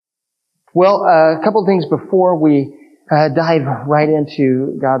Well, a couple of things before we dive right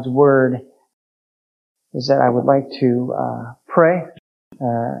into God's Word is that I would like to pray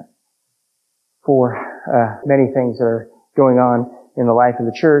for many things that are going on in the life of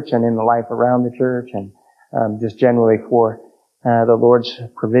the church and in the life around the church, and just generally for the Lord's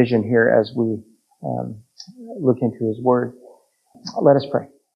provision here as we look into His Word. Let us pray.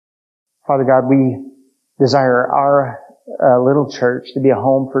 Father God, we desire our little church to be a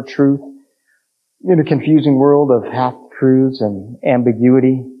home for truth in a confusing world of half-truths and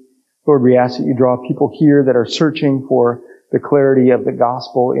ambiguity. Lord, we ask that you draw people here that are searching for the clarity of the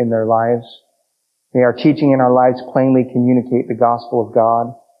gospel in their lives. May our teaching in our lives plainly communicate the gospel of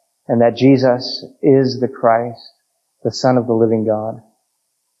God, and that Jesus is the Christ, the Son of the living God.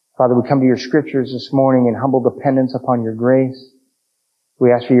 Father, we come to your scriptures this morning in humble dependence upon your grace.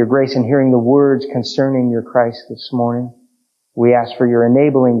 We ask for your grace in hearing the words concerning your Christ this morning. We ask for your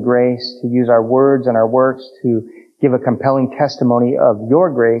enabling grace to use our words and our works to give a compelling testimony of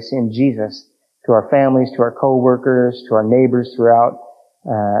your grace in Jesus to our families, to our co-workers, to our neighbors throughout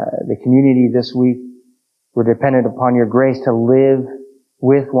the community this week. We're dependent upon your grace to live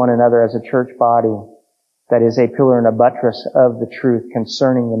with one another as a church body that is a pillar and a buttress of the truth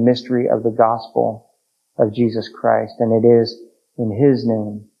concerning the mystery of the gospel of Jesus Christ. And it is in His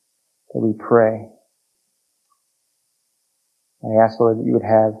name that we pray. I ask, Lord, that you would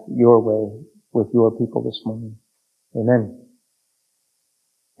have your way with your people this morning. Amen.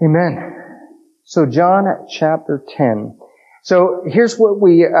 Amen. So John chapter 10. So here's what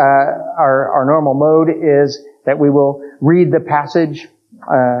our normal mode is that we will read the passage,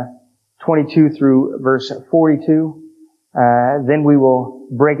 22 through verse 42. Then we will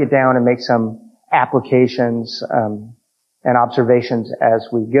break it down and make some applications, and observations as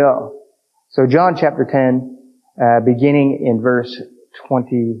we go. So John chapter 10, beginning in verse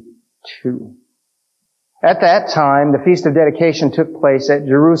 22. At that time, the Feast of Dedication took place at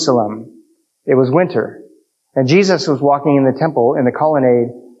Jerusalem. It was winter, and Jesus was walking in the temple in the colonnade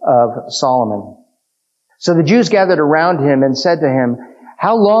of Solomon. So the Jews gathered around him and said to him,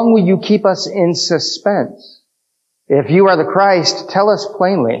 "How long will you keep us in suspense? If you are the Christ, tell us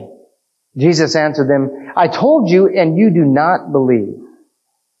plainly." Jesus answered them, "I told you, and you do not believe.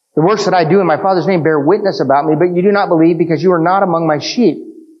 The works that I do in my Father's name bear witness about me, but you do not believe because you are not among my sheep.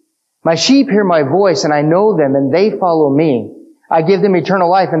 My sheep hear my voice, and I know them, and they follow me. I give them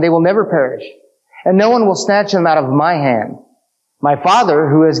eternal life, and they will never perish, and no one will snatch them out of my hand. My Father,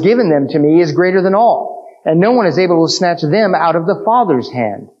 who has given them to me, is greater than all, and no one is able to snatch them out of the Father's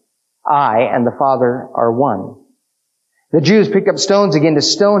hand. I and the Father are one." The Jews picked up stones again to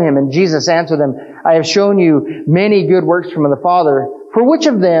stone him, and Jesus answered them, "I have shown you many good works from the Father. For which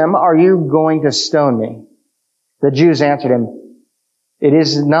of them are you going to stone me?" The Jews answered him, "It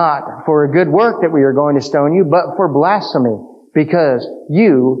is not for a good work that we are going to stone you, but for blasphemy, because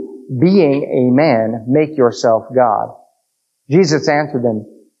you, being a man, make yourself God." Jesus answered them,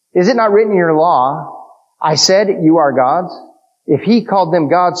 "Is it not written in your law, I said you are gods? If he called them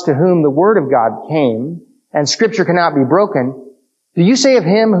gods to whom the word of God came, and Scripture cannot be broken, do you say of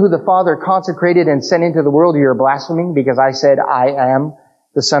him who the Father consecrated and sent into the world, you are blaspheming because I said I am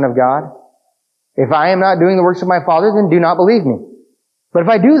the Son of God? If I am not doing the works of my Father, then do not believe me. But if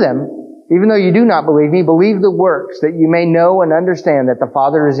I do them, even though you do not believe me, believe the works, that you may know and understand that the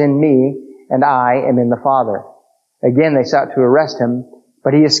Father is in me, and I am in the Father." Again they sought to arrest him,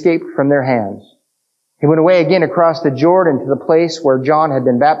 but he escaped from their hands. He went away again across the Jordan to the place where John had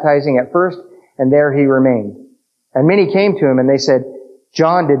been baptizing at first, and there he remained. And many came to him, and they said,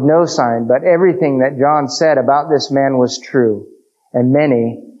 "John did no sign, but everything that John said about this man was true." And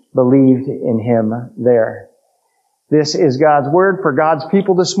many believed in him there. This is God's word for God's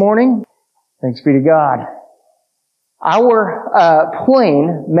people this morning. Thanks be to God. Our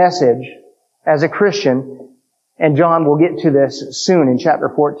plain message as a Christian, and John will get to this soon in chapter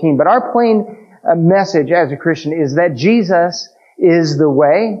 14, but our plain message as a Christian is that Jesus is the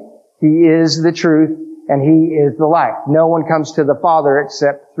way, He is the truth, and He is the life. No one comes to the Father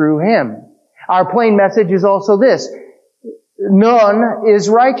except through Him. Our plain message is also this: none is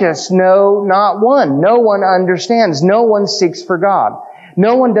righteous, no, not one. No one understands. No one seeks for God.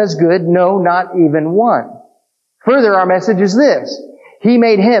 No one does good, no, not even one. Further, our message is this: He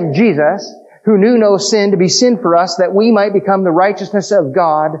made Him, Jesus, who knew no sin, to be sin for us, that we might become the righteousness of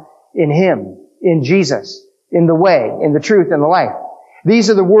God in Him, in Jesus, in the way, in the truth, and the life.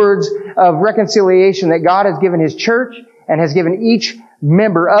 These are the words of reconciliation that God has given His church and has given each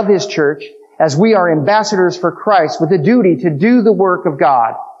member of His church, as we are ambassadors for Christ with the duty to do the work of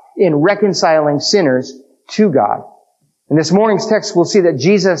God in reconciling sinners to God. In this morning's text, we'll see that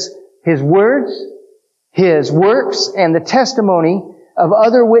Jesus His words, His works, and the testimony of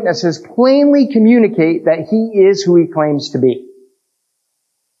other witnesses plainly communicate that He is who He claims to be.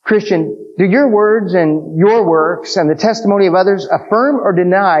 Christian, do your words and your works and the testimony of others affirm or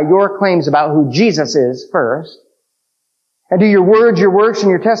deny your claims about who Jesus is first? And do your words, your works, and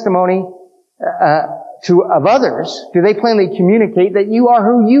your testimony of others, do they plainly communicate that you are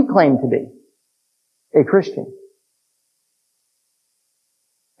who you claim to be? A Christian.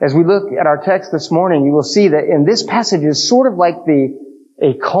 As we look at our text this morning, you will see that in this passage is sort of like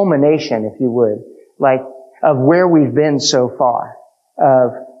a culmination, if you would, like of where we've been so far,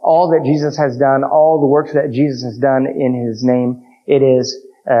 of all that Jesus has done, all the works that Jesus has done in His name. It is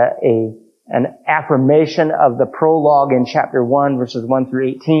an affirmation of the prologue in chapter 1, verses 1 through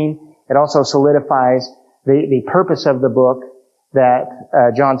 18. It also solidifies the purpose of the book that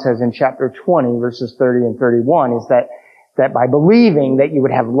John says in chapter 20, verses 30 and 31, is that by believing that you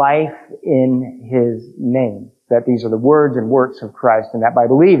would have life in His name, that these are the words and works of Christ, and that by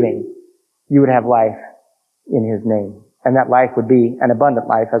believing you would have life in His name. And that life would be an abundant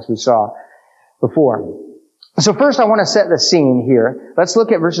life, as we saw before. So first I want to set the scene here. Let's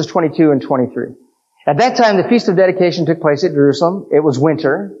look at verses 22 and 23. At that time, the Feast of Dedication took place at Jerusalem. It was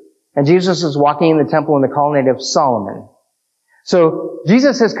winter, and Jesus was walking in the temple in the colonnade of Solomon. So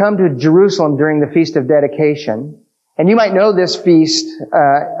Jesus has come to Jerusalem during the Feast of Dedication. And you might know this Feast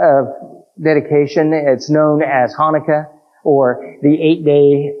of Dedication. It's known as Hanukkah, or the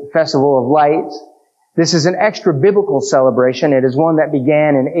 8-day Festival of Lights. This is an extra biblical celebration. It is one that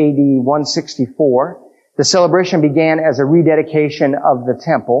began in AD 164. The celebration began as a rededication of the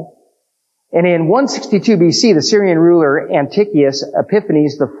temple. And in 162 BC, the Syrian ruler Antiochus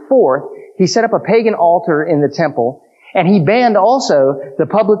Epiphanes IV, he set up a pagan altar in the temple, and he banned also the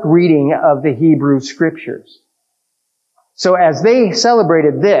public reading of the Hebrew Scriptures. So as they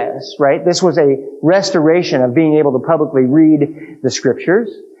celebrated this, right, this was a restoration of being able to publicly read the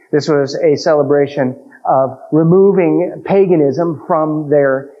Scriptures. This was a celebration of removing paganism from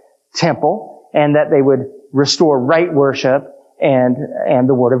their temple, and that they would restore right worship and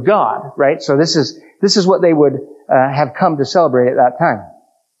the Word of God, right? So this is what they would have come to celebrate at that time.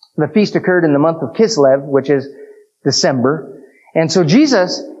 The feast occurred in the month of Kislev, which is December. And so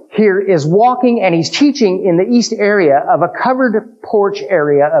Jesus here is walking and He's teaching in the east area of a covered porch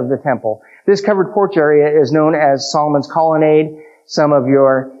area of the temple. This covered porch area is known as Solomon's Colonnade. Some of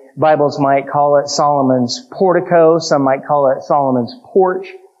your Bibles might call it Solomon's Portico. Some might call it Solomon's Porch.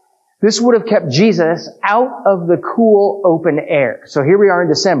 This would have kept Jesus out of the cool open air. So here we are in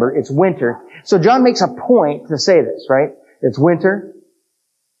December. It's winter. So John makes a point to say this, right? It's winter.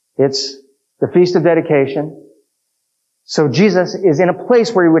 It's the Feast of Dedication. So Jesus is in a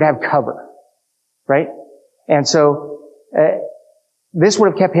place where He would have cover, right? And so this would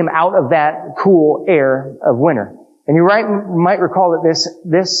have kept Him out of that cool air of winter. And you might recall that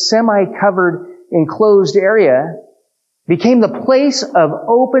this semi-covered enclosed area became the place of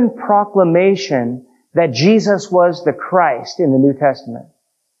open proclamation that Jesus was the Christ in the New Testament.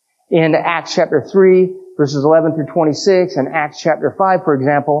 In Acts chapter 3, verses 11 through 26, and Acts chapter 5, for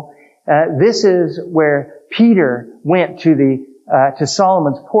example, this is where Peter went to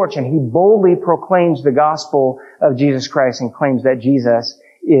Solomon's porch, and he boldly proclaims the gospel of Jesus Christ and claims that Jesus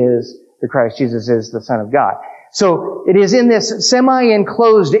is the Christ. Jesus is the Son of God. So it is in this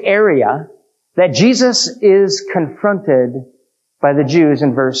semi-enclosed area that Jesus is confronted by the Jews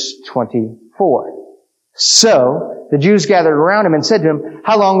in verse 24. So the Jews gathered around Him and said to Him,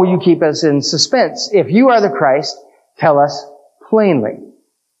 "How long will you keep us in suspense? If you are the Christ, tell us plainly."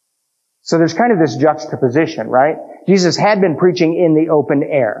 So there's kind of this juxtaposition, right? Jesus had been preaching in the open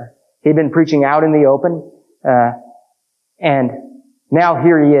air. He'd been preaching out in the open, and now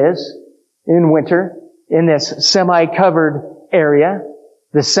here He is in winter in this semi-covered area,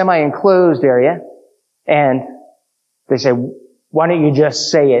 this semi-enclosed area, and they say, "Why don't you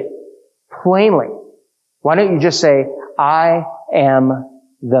just say it plainly? Why don't you just say, I am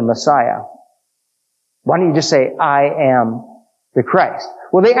the Messiah? Why don't you just say, I am the Christ?"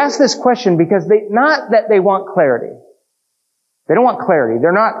 Well, they ask this question because not that they want clarity. They don't want clarity.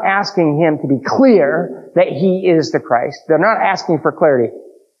 They're not asking Him to be clear that He is the Christ. They're not asking for clarity.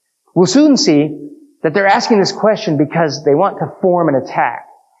 We'll soon see that they're asking this question because they want to form an attack.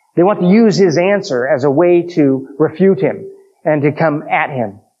 They want to use His answer as a way to refute Him and to come at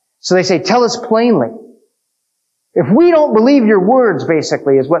Him. So they say, "Tell us plainly. If we don't believe your words,"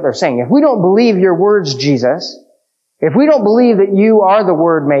 basically is what they're saying. "If we don't believe your words, Jesus, if we don't believe that you are the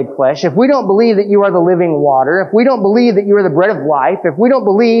Word made flesh, if we don't believe that you are the living water, if we don't believe that you are the bread of life, if we don't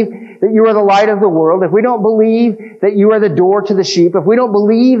believe that you are the light of the world, if we don't believe that you are the door to the sheep, if we don't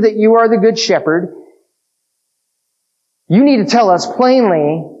believe that you are the good shepherd, you need to tell us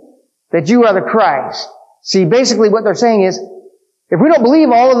plainly that you are the Christ. See, basically what they're saying is, if we don't believe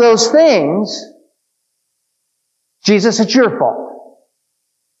all of those things, Jesus, it's your fault.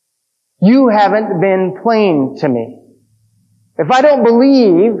 You haven't been plain to me. If I don't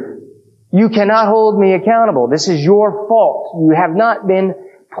believe, you cannot hold me accountable. This is your fault. You have not been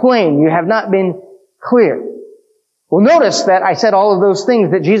plain. You have not been clear. Well, notice that I said all of those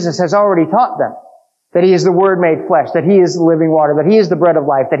things that Jesus has already taught them. That He is the Word made flesh, that He is the living water, that He is the bread of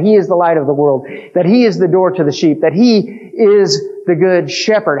life, that He is the light of the world, that He is the door to the sheep, that He is the good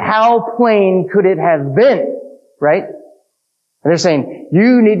shepherd. How plain could it have been? Right? And they're saying,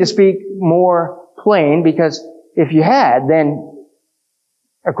 you need to speak more plain, because if you had, then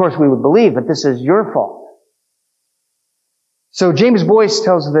of course we would believe, but this is your fault. So James Boyce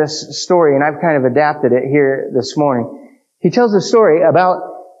tells this story, and I've kind of adapted it here this morning. He tells a story about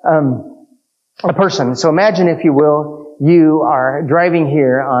a person. So imagine, if you will, you are driving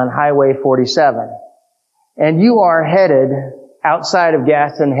here on Highway 47, and you are headed outside of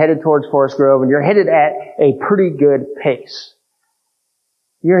Gaston, headed towards Forest Grove, and you're headed at a pretty good pace.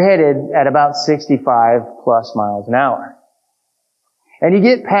 You're headed at about 65 plus miles an hour. And you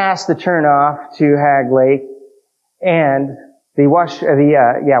get past the turnoff to Hag Lake, and the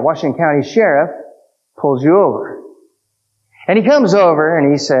Washington County Sheriff pulls you over. And he comes over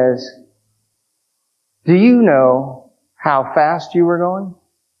and he says, do you know how fast you were going?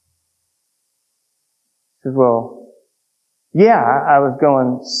 He says, well, yeah, I was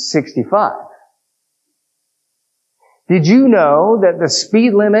going 65. Did you know that the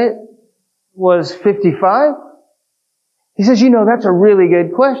speed limit was 55? He says, that's a really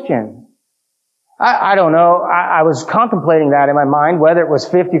good question. I don't know. I was contemplating that in my mind, whether it was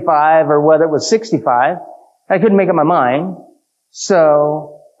 55 or whether it was 65. I couldn't make up my mind.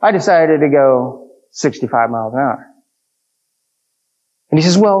 So I decided to go 65 miles an hour. And he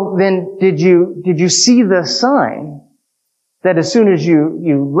says, well, then did you see the sign that as soon as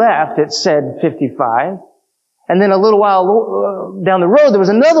you left, it said 55? And then a little while down the road, there was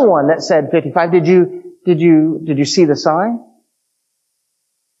another one that said 55. Did you see the sign?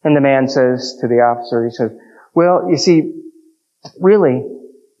 And the man says to the officer, he says, well, you see, really,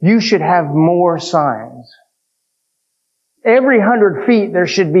 you should have more signs. Every 100 feet, there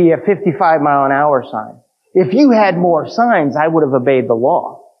should be a 55 mile an hour sign. If you had more signs, I would have obeyed the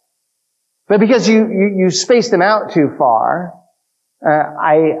law. But because you spaced them out too far,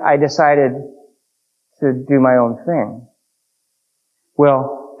 I decided to do my own thing.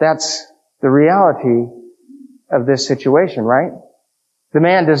 Well, that's the reality of this situation, right? The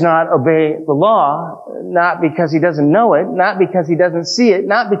man does not obey the law, not because he doesn't know it, not because he doesn't see it,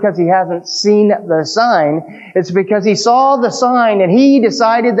 not because he hasn't seen the sign. It's because he saw the sign and he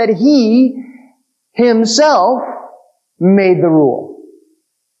decided that he himself made the rule.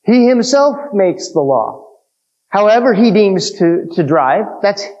 He himself makes the law. However he deems to drive,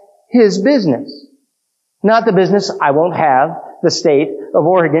 that's his business. Not the business. I won't have the state of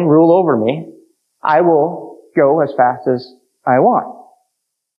Oregon rule over me. I will go as fast as I want.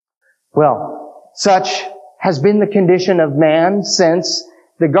 Well, such has been the condition of man since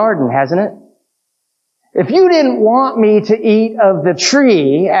the garden, hasn't it? If you didn't want me to eat of the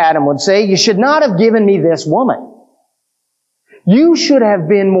tree, Adam would say, you should not have given me this woman. You should have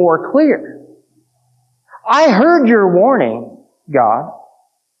been more clear. I heard your warning, God,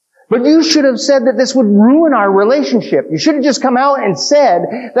 but you should have said that this would ruin our relationship. You should have just come out and said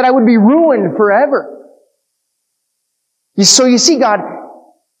that I would be ruined forever. So you see, God,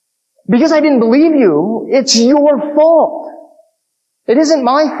 because I didn't believe you, it's your fault. It isn't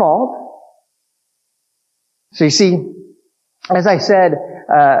my fault. So you see, as I said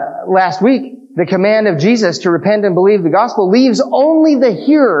last week, the command of Jesus to repent and believe the gospel leaves only the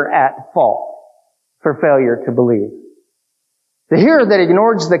hearer at fault for failure to believe. The hearer that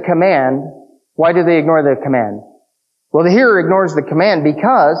ignores the command, why do they ignore the command? Well, the hearer ignores the command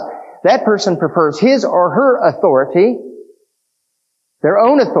because that person prefers his or her authority, their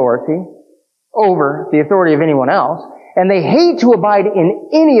own authority, over the authority of anyone else, and they hate to abide in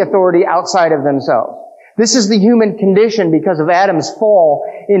any authority outside of themselves. This is the human condition because of Adam's fall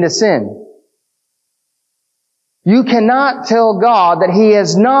into sin. You cannot tell God that He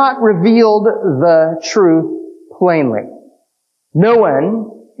has not revealed the truth plainly. No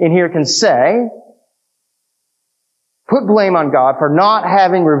one in here can say, put blame on God for not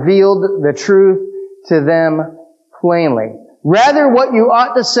having revealed the truth to them plainly. Rather, what you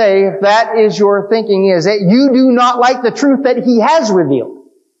ought to say, if that is your thinking, is that you do not like the truth that He has revealed.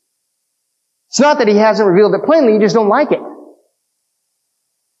 It's not that He hasn't revealed it plainly, you just don't like it.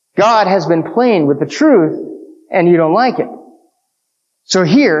 God has been plain with the truth, and you don't like it. So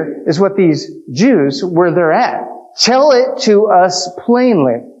here is what these Jews, where they're at. Tell it to us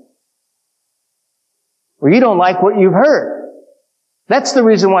plainly. Well, you don't like what you've heard. That's the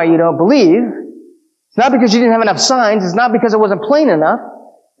reason why you don't believe. It's not because you didn't have enough signs. It's not because it wasn't plain enough.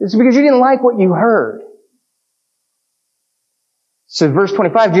 It's because you didn't like what you heard. So verse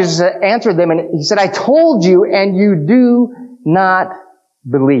 25, Jesus answered them and He said, I told you and you do not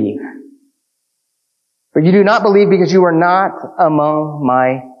believe. But you do not believe because you are not among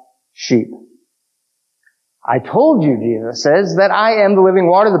my sheep. I told you, Jesus says, that I am the living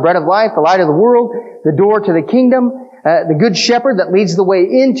water, the bread of life, the light of the world, the door to the kingdom, the good shepherd that leads the way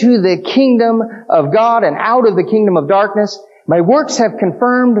into the kingdom of God and out of the kingdom of darkness. My works have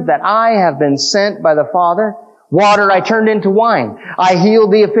confirmed that I have been sent by the Father. Water I turned into wine. I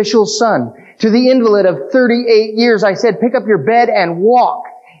healed the official's son. To the invalid of 38 years I said, pick up your bed and walk.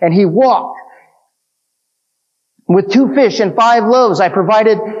 And he walked. With 2 fish and 5 loaves I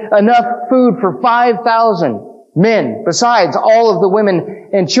provided enough food for 5,000 men, besides all of the women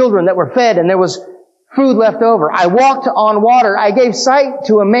and children that were fed, and there was food left over. I walked on water. I gave sight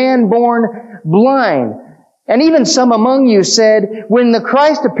to a man born blind. And even some among you said, when the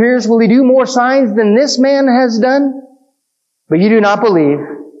Christ appears, will He do more signs than this man has done? But you do not believe.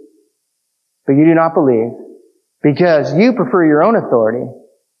 But you do not believe because you prefer your own authority.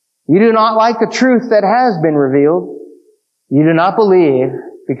 You do not like the truth that has been revealed. You do not believe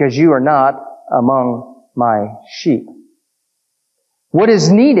because you are not among my sheep. What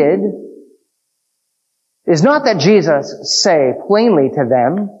is needed is not that Jesus say plainly to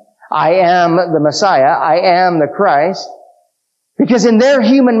them, I am the Messiah, I am the Christ, because in their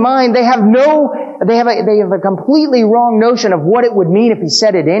human mind they have a completely wrong notion of what it would mean if He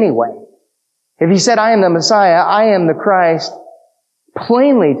said it anyway. If He said, I am the Messiah, I am the Christ,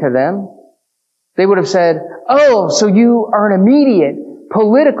 plainly to them, they would have said, oh, so you are an immediate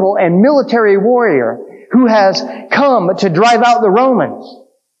political and military warrior who has come to drive out the Romans.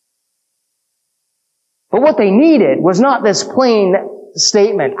 But what they needed was not this plain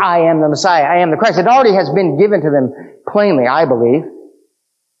statement, I am the Messiah, I am the Christ. It already has been given to them plainly, I believe.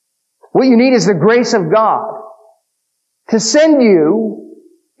 What you need is the grace of God to send you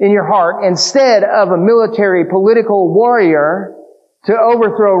in your heart, instead of a military political warrior to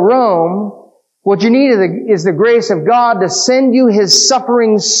overthrow Rome, what you need is the grace of God to send you His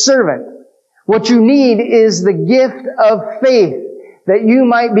suffering servant. What you need is the gift of faith that you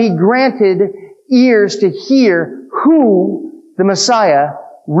might be granted ears to hear who the Messiah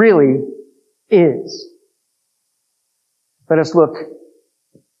really is. Let us look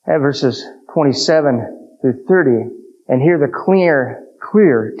at verses 27 through 30 and hear the clear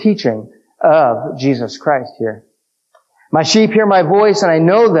teaching of Jesus Christ here. My sheep hear my voice, and I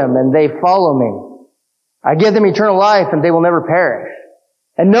know them, and they follow me. I give them eternal life, and they will never perish.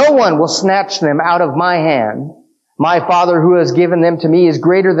 And no one will snatch them out of my hand. My Father who has given them to me is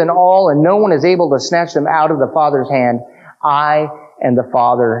greater than all, and no one is able to snatch them out of the Father's hand. I and the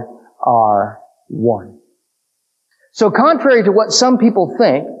Father are one. So contrary to what some people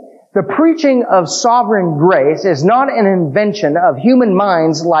think, the preaching of sovereign grace is not an invention of human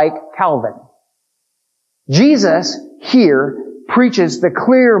minds like Calvin. Jesus here preaches the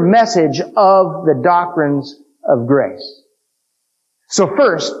clear message of the doctrines of grace. So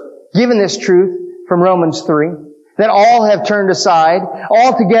first, given this truth from Romans 3, that all have turned aside,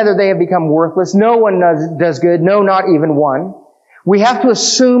 altogether they have become worthless, no one does good, no, not even one. We have to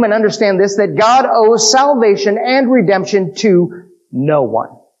assume and understand this, that God owes salvation and redemption to no one.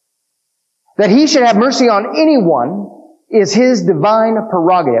 That He should have mercy on anyone is His divine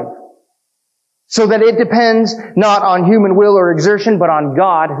prerogative. So that it depends not on human will or exertion, but on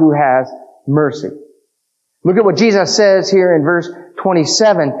God who has mercy. Look at what Jesus says here in verse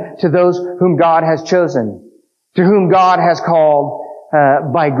 27, to those whom God has chosen, to whom God has called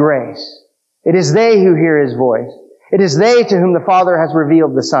by grace. It is they who hear His voice. It is they to whom the Father has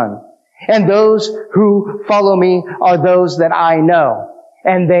revealed the Son. And those who follow me are those that I know,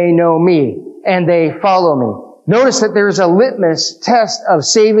 and they know me, and they follow me. Notice that there's a litmus test of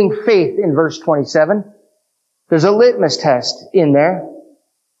saving faith in verse 27. There's a litmus test in there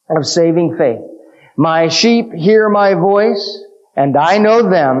of saving faith. My sheep hear my voice, and I know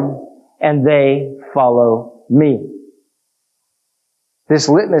them, and they follow me. This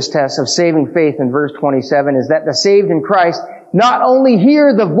litmus test of saving faith in verse 27 is that the saved in Christ not only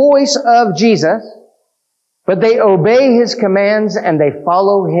hear the voice of Jesus, but they obey His commands and they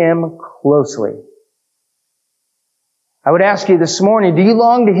follow Him closely. I would ask you this morning, do you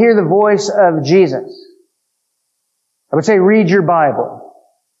long to hear the voice of Jesus? I would say read your Bible.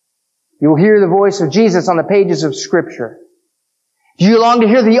 You will hear the voice of Jesus on the pages of Scripture. Do you long to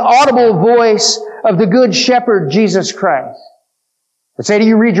hear the audible voice of the Good Shepherd, Jesus Christ? I would say to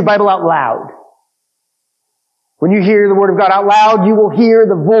you, read your Bible out loud. When you hear the Word of God out loud, you will hear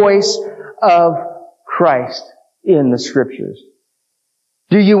the voice of Christ in the Scriptures.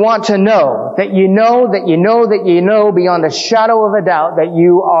 Do you want to know that you know that you know that you know beyond a shadow of a doubt that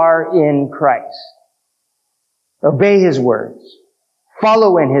you are in Christ? Obey His words.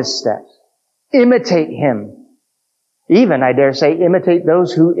 Follow in His steps. Imitate Him. Even, I dare say, imitate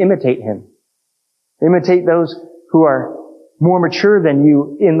those who imitate Him. Imitate those who are more mature than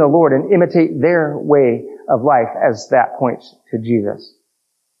you in the Lord and imitate their way of life as that points to Jesus.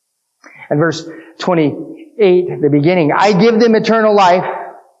 And verse 28, the beginning, I give them eternal life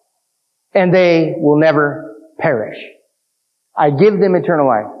and they will never perish. I give them eternal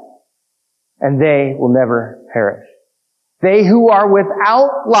life and they will never perish. They who are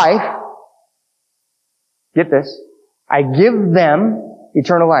without life, get this, I give them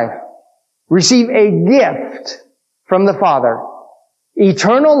eternal life. Receive a gift from the Father.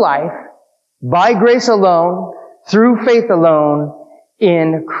 Eternal life by grace alone, through faith alone,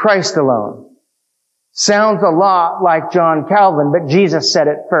 in Christ alone. Sounds a lot like John Calvin, but Jesus said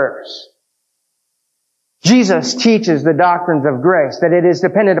it first. Jesus teaches the doctrines of grace, that it is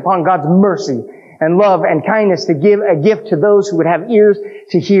dependent upon God's mercy and love and kindness to give a gift to those who would have ears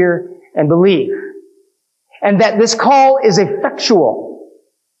to hear and believe. And that this call is effectual.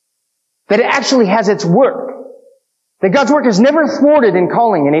 That it actually has its work. That God's work is never thwarted in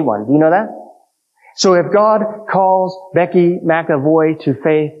calling anyone. Do you know that? So if God calls Becky McAvoy to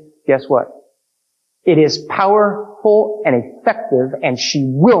faith, guess what? It is powerful and effective, and she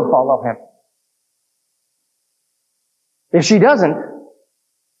will follow Him. If she doesn't,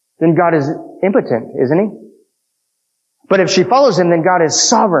 then God is impotent, isn't He? But if she follows Him, then God is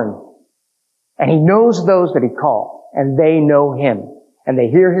sovereign. And He knows those that He calls, and they know Him, and they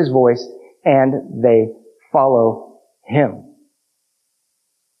hear His voice, and they follow Him.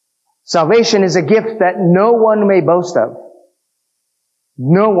 Salvation is a gift that no one may boast of.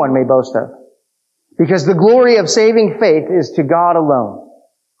 No one may boast of. Because the glory of saving faith is to God alone.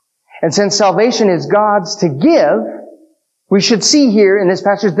 And since salvation is God's to give, we should see here in this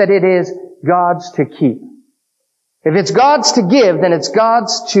passage that it is God's to keep. If it's God's to give, then it's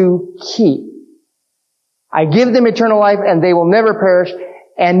God's to keep. I give them eternal life and they will never perish,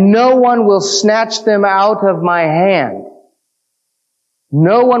 and no one will snatch them out of my hand.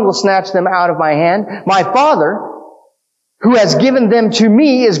 No one will snatch them out of my hand. My Father, who has given them to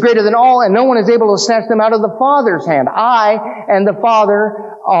me, is greater than all, and no one is able to snatch them out of the Father's hand. I and the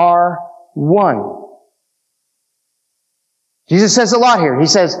Father are one. Jesus says a lot here. He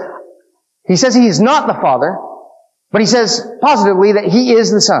says He is not the Father, but He says positively that He is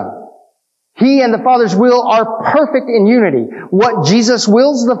the Son. He and the Father's will are perfect in unity. What Jesus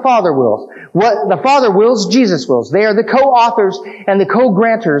wills, the Father wills. What the Father wills, Jesus wills. They are the co-authors and the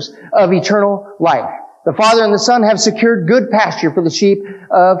co-grantors of eternal life. The Father and the Son have secured good pasture for the sheep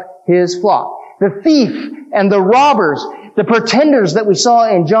of His flock. The thief and the robbers, the pretenders that we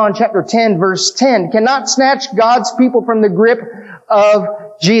saw in John chapter 10, verse 10, cannot snatch God's people from the grip of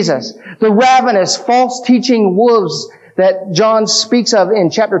Jesus. The ravenous, false teaching wolves that John speaks of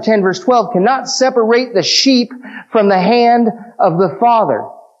in chapter 10, verse 12, cannot separate the sheep from the hand of the Father.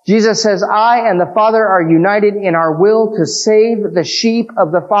 Jesus says, I and the Father are united in our will to save the sheep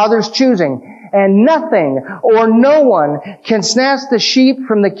of the Father's choosing, and nothing or no one can snatch the sheep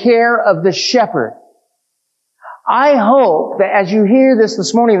from the care of the shepherd. I hope that as you hear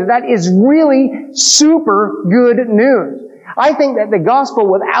this morning, that is really super good news. I think that the gospel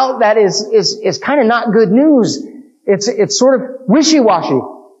without that is kind of not good news. It's sort of wishy-washy.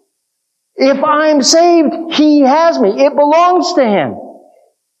 If I'm saved, He has me. It belongs to Him.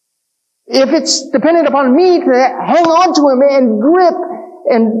 If it's dependent upon me to hang on to Him and grip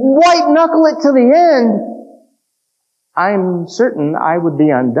and white knuckle it to the end, I'm certain I would be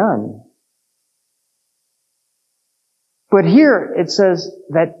undone. But here it says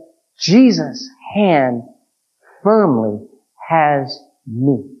that Jesus' hand firmly has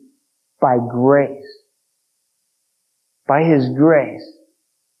me by grace. By His grace.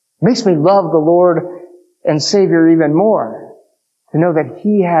 Makes me love the Lord and Savior even more to know that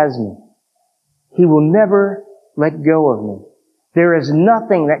He has me. He will never let go of me. There is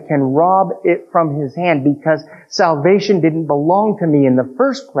nothing that can rob it from His hand because salvation didn't belong to me in the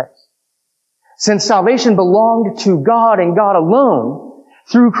first place. Since salvation belonged to God and God alone,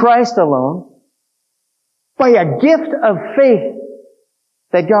 through Christ alone, by a gift of faith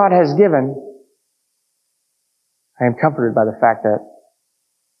that God has given, I am comforted by the fact that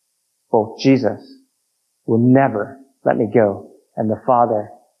both Jesus will never let me go, and the Father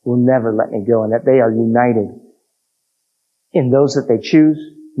will never let me go, and that they are united in those that they choose.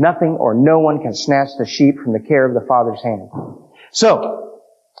 Nothing or no one can snatch the sheep from the care of the Father's hand. So,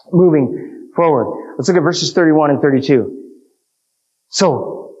 moving forward, let's look at verses 31 and 32.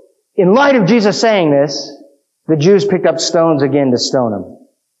 So, in light of Jesus saying this, the Jews picked up stones again to stone him.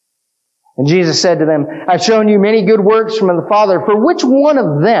 And Jesus said to them, I've shown you many good works from the Father. For which one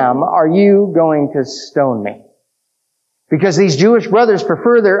of them are you going to stone me? Because these Jewish brothers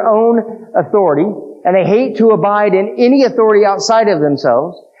prefer their own authority, and they hate to abide in any authority outside of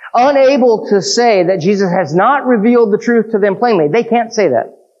themselves, unable to say that Jesus has not revealed the truth to them plainly. They can't say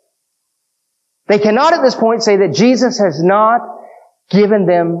that. They cannot at this point say that Jesus has not given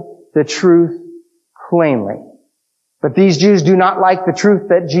them the truth plainly. But these Jews do not like the truth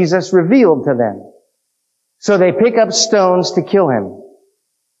that Jesus revealed to them. So they pick up stones to kill him.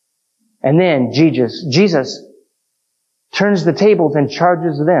 And then Jesus turns the tables and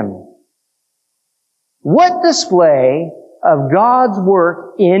charges them. What display of God's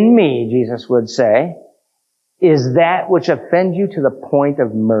work in me, Jesus would say, is that which offends you to the point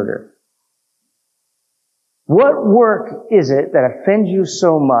of murder? What work is it that offends you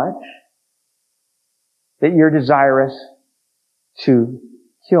so much that you're desirous to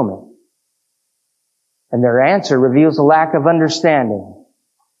kill me? And their answer reveals a lack of understanding.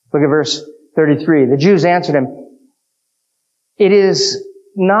 Look at verse 33. The Jews answered him, it is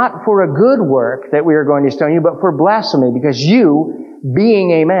not for a good work that we are going to stone you, but for blasphemy, because you,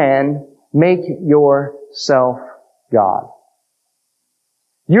 being a man, make yourself God.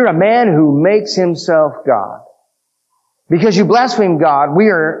 You're a man who makes himself God. Because you blaspheme God, we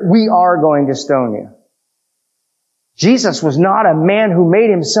are going to stone you. Jesus was not a man who made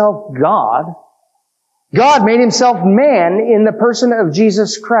himself God. God made himself man in the person of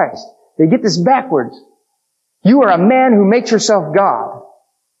Jesus Christ. They get this backwards. You are a man who makes yourself God.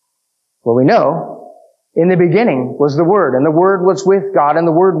 Well, we know in the beginning was the Word, and the Word was with God, and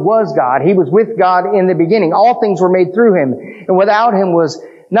the Word was God. He was with God in the beginning. All things were made through him, and without him was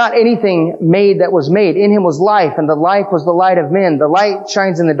not anything made that was made. In him was life, and the life was the light of men. The light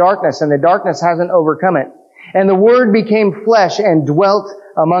shines in the darkness, and the darkness hasn't overcome it. And the Word became flesh and dwelt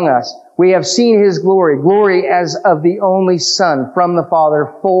among us. We have seen his glory, glory as of the only Son from the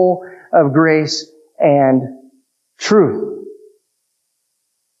Father, full of grace and truth.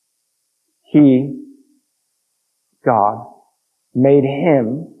 He, God, made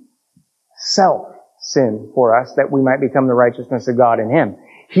himself sin for us that we might become the righteousness of God in him.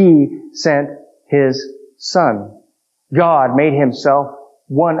 He sent his Son. God made himself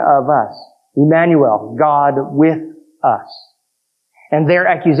one of us. Emmanuel, God with us. And their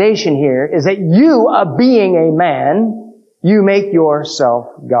accusation here is that you, being a man, you make yourself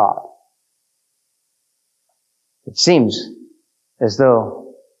God. It seems as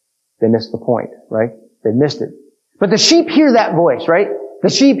though they missed the point, right? They missed it. But the sheep hear that voice, right? The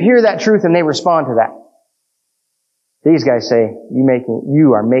sheep hear that truth and they respond to that. These guys say,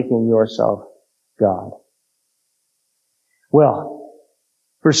 you are making yourself God. Well,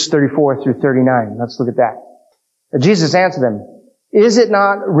 verses 34 through 39, let's look at that. Jesus answered them, is it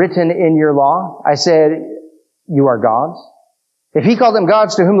not written in your law? I said, you are gods. If he called them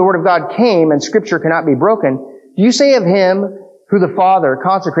gods to whom the word of God came and scripture cannot be broken, do you say of him who the Father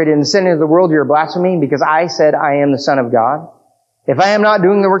consecrated and sent into the world, you are blaspheming because I said I am the Son of God? If I am not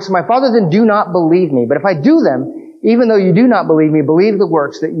doing the works of my Father, then do not believe me. But if I do them, even though you do not believe me, believe the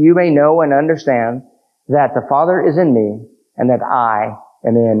works that you may know and understand that the Father is in me and that I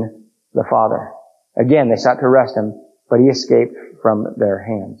am in the Father. Again, they sought to arrest him, but he escaped from their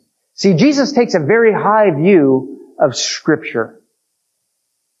hands. See, Jesus takes a very high view of Scripture.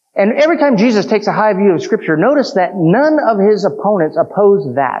 And every time Jesus takes a high view of Scripture, notice that none of his opponents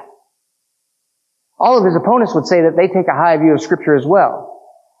oppose that. All of his opponents would say that they take a high view of Scripture as well.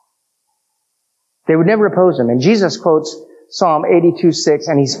 They would never oppose him. And Jesus quotes Psalm 82:6,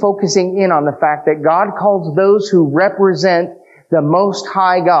 and he's focusing in on the fact that God calls those who represent the Most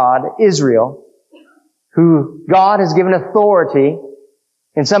High God, Israel, who God has given authority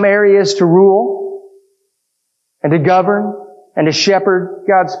in some areas to rule and to govern and to shepherd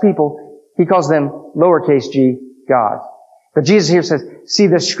God's people. He calls them lowercase g gods. But Jesus here says, see,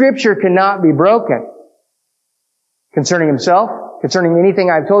 the Scripture cannot be broken. Concerning himself, concerning anything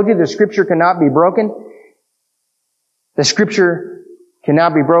I've told you, the Scripture cannot be broken. The Scripture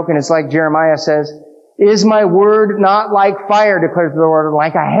cannot be broken. It's like Jeremiah says, is my word not like fire, declares the Lord,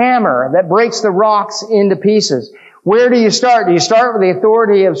 like a hammer that breaks the rocks into pieces? Where do you start? Do you start with the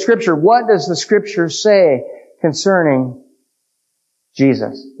authority of Scripture? What does the Scripture say concerning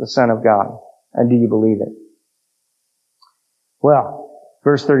Jesus, the Son of God? And do you believe it? Well,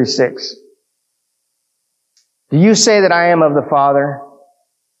 verse 36. Do you say that I am of the Father?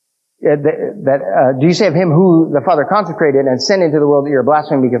 Do you say of him who the Father consecrated and sent into the world that you're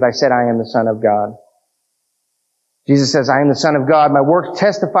blaspheming because I said I am the Son of God? Jesus says, I am the Son of God. My works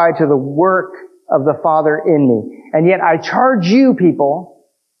testify to the work of the Father in me. And yet I charge you people,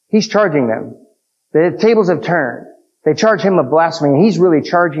 he's charging them. The tables have turned. They charge him of blasphemy, and he's really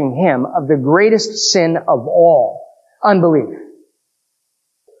charging him of the greatest sin of all, unbelief.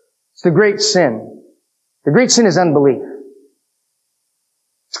 It's the great sin. The great sin is unbelief.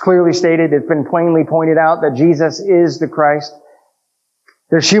 It's clearly stated, it's been plainly pointed out that Jesus is the Christ.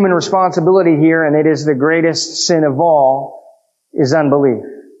 There's human responsibility here, and it is the greatest sin of all, is unbelief.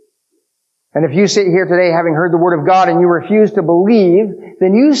 And if you sit here today having heard the Word of God and you refuse to believe,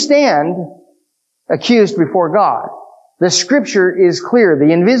 then you stand accused before God. The Scripture is clear.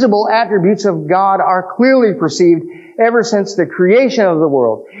 The invisible attributes of God are clearly perceived ever since the creation of the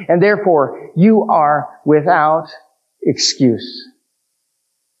world. And therefore, you are without excuse.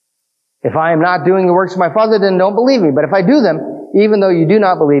 If I am not doing the works of my Father, then don't believe me. But if I do them, even though you do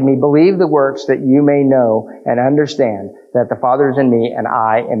not believe me, believe the works that you may know and understand that the Father is in me and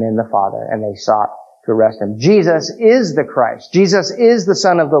I am in the Father. And they sought to arrest him. Jesus is the Christ. Jesus is the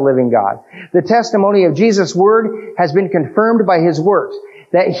Son of the living God. The testimony of Jesus' word has been confirmed by his works,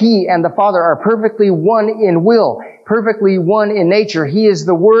 that he and the Father are perfectly one in will, perfectly one in nature. He is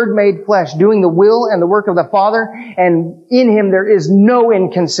the Word made flesh, doing the will and the work of the Father, and in him there is no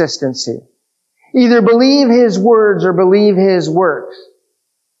inconsistency. Either believe his words or believe his works.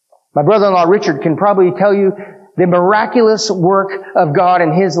 My brother-in-law Richard can probably tell you the miraculous work of God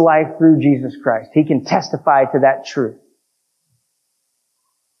in his life through Jesus Christ. He can testify to that truth.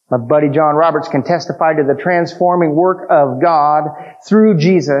 My buddy John Roberts can testify to the transforming work of God through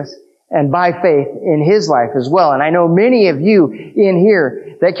Jesus and by faith in his life as well. And I know many of you in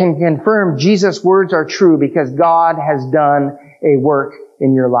here that can confirm Jesus' words are true because God has done a work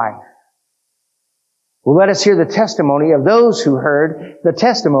in your life. Well, let us hear the testimony of those who heard the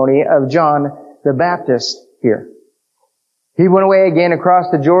testimony of John the Baptist here. He went away again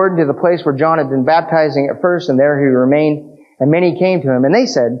across the Jordan to the place where John had been baptizing at first, and there he remained, and many came to him. And they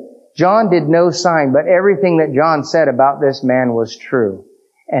said, John did no sign, but everything that John said about this man was true.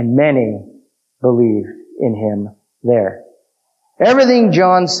 And many believed in him there. Everything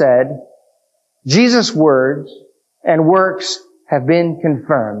John said, Jesus' words and works have been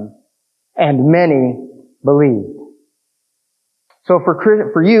confirmed, and many believed. So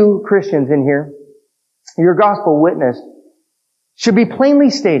for you Christians in here, your gospel witness should be plainly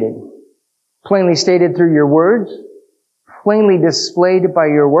stated through your words, plainly displayed by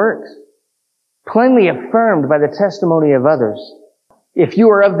your works, plainly affirmed by the testimony of others. If you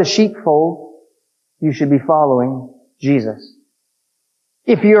are of the sheepfold, you should be following Jesus.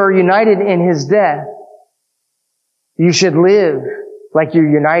 If you are united in his death, you should live like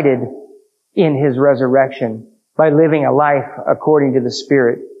you're united in his resurrection by living a life according to the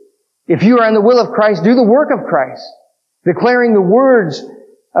Spirit. If you are in the will of Christ, do the work of Christ, declaring the words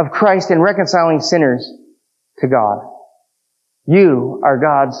of Christ and reconciling sinners to God. You are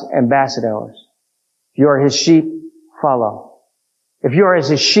God's ambassadors. If you are his sheep, follow. If you are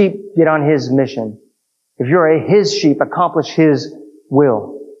his sheep, get on his mission. If you are his sheep, accomplish his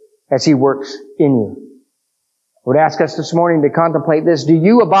will as he works in you. I would ask us this morning to contemplate this. Do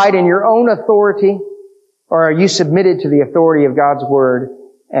you abide in your own authority, or are you submitted to the authority of God's Word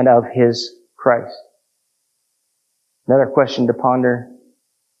and of his Christ? Another question to ponder.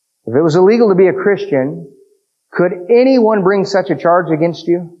 If it was illegal to be a Christian, could anyone bring such a charge against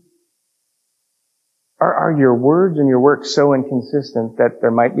you? Or are your words and your works so inconsistent that there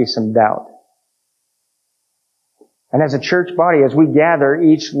might be some doubt? And as a church body, as we gather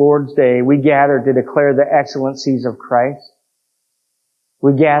each Lord's Day, we gather to declare the excellencies of Christ.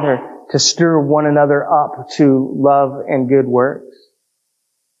 We gather to stir one another up to love and good works.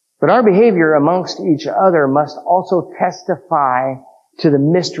 But our behavior amongst each other must also testify to the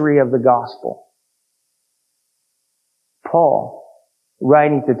mystery of the gospel. Paul,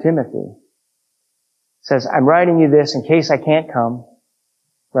 writing to Timothy, says, I'm writing you this in case I can't come,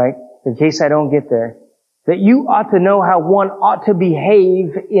 right? In case I don't get there. That you ought to know how one ought to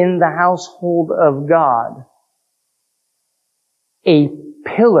behave in the household of God. A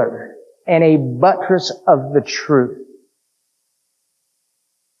pillar and a buttress of the truth.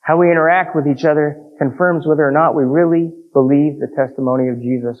 How we interact with each other confirms whether or not we really believe the testimony of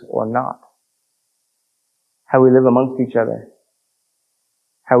Jesus or not. How we live amongst each other.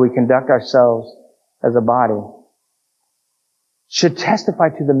 How we conduct ourselves as a body should testify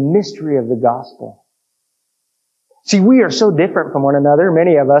to the mystery of the gospel. See, we are so different from one another.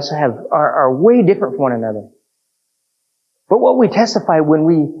 Many of us are way different from one another. But what we testify when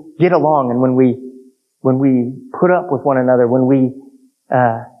we get along and when we put up with one another, when we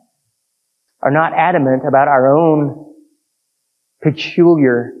are not adamant about our own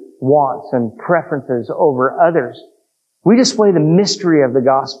peculiar wants and preferences over others, we display the mystery of the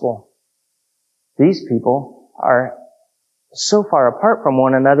gospel. These people are so far apart from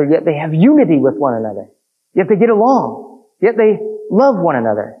one another, yet they have unity with one another. Yet they get along. Yet they love one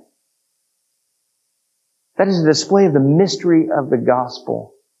another. That is a display of the mystery of the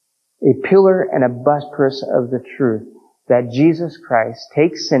gospel. A pillar and a buttress of the truth that Jesus Christ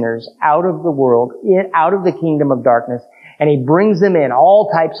takes sinners out of the world, out of the kingdom of darkness, and He brings them in,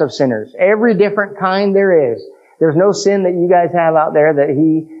 all types of sinners, every different kind there is. There's no sin that you guys have out there that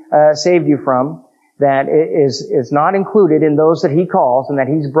He saved you from that is not included in those that He calls and that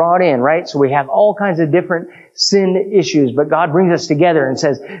He's brought in, right? So we have all kinds of different sin issues, but God brings us together and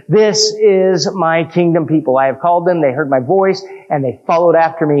says, this is my kingdom people. I have called them, they heard my voice, and they followed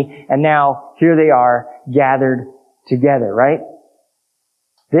after me, and now here they are gathered together, right?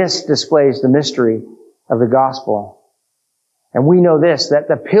 This displays the mystery of the gospel. And we know this, that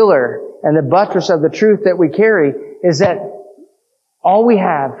the pillar and the buttress of the truth that we carry is that all we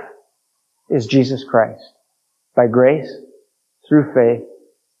have is Jesus Christ. By grace, through faith,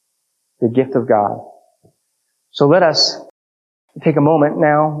 the gift of God. So let us take a moment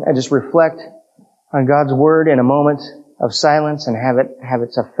now and just reflect on God's Word in a moment of silence and have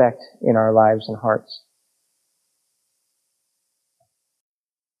its effect in our lives and hearts.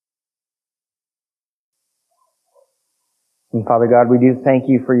 And Father God, we do thank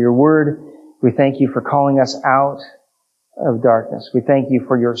You for Your Word. We thank You for calling us out of darkness. We thank You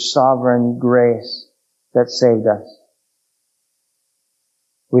for Your sovereign grace that saved us.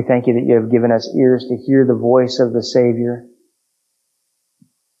 We thank You that You have given us ears to hear the voice of the Savior.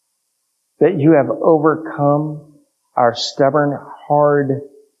 That You have overcome our stubborn, hard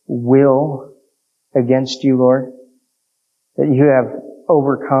will against You, Lord. That You have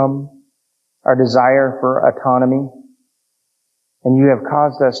overcome our desire for autonomy. And You have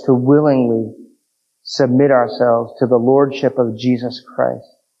caused us to willingly submit ourselves to the Lordship of Jesus Christ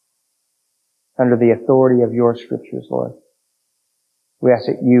under the authority of Your Scriptures, Lord. We ask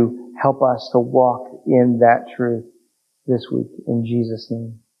that You help us to walk in that truth this week. In Jesus'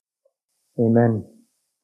 name, amen.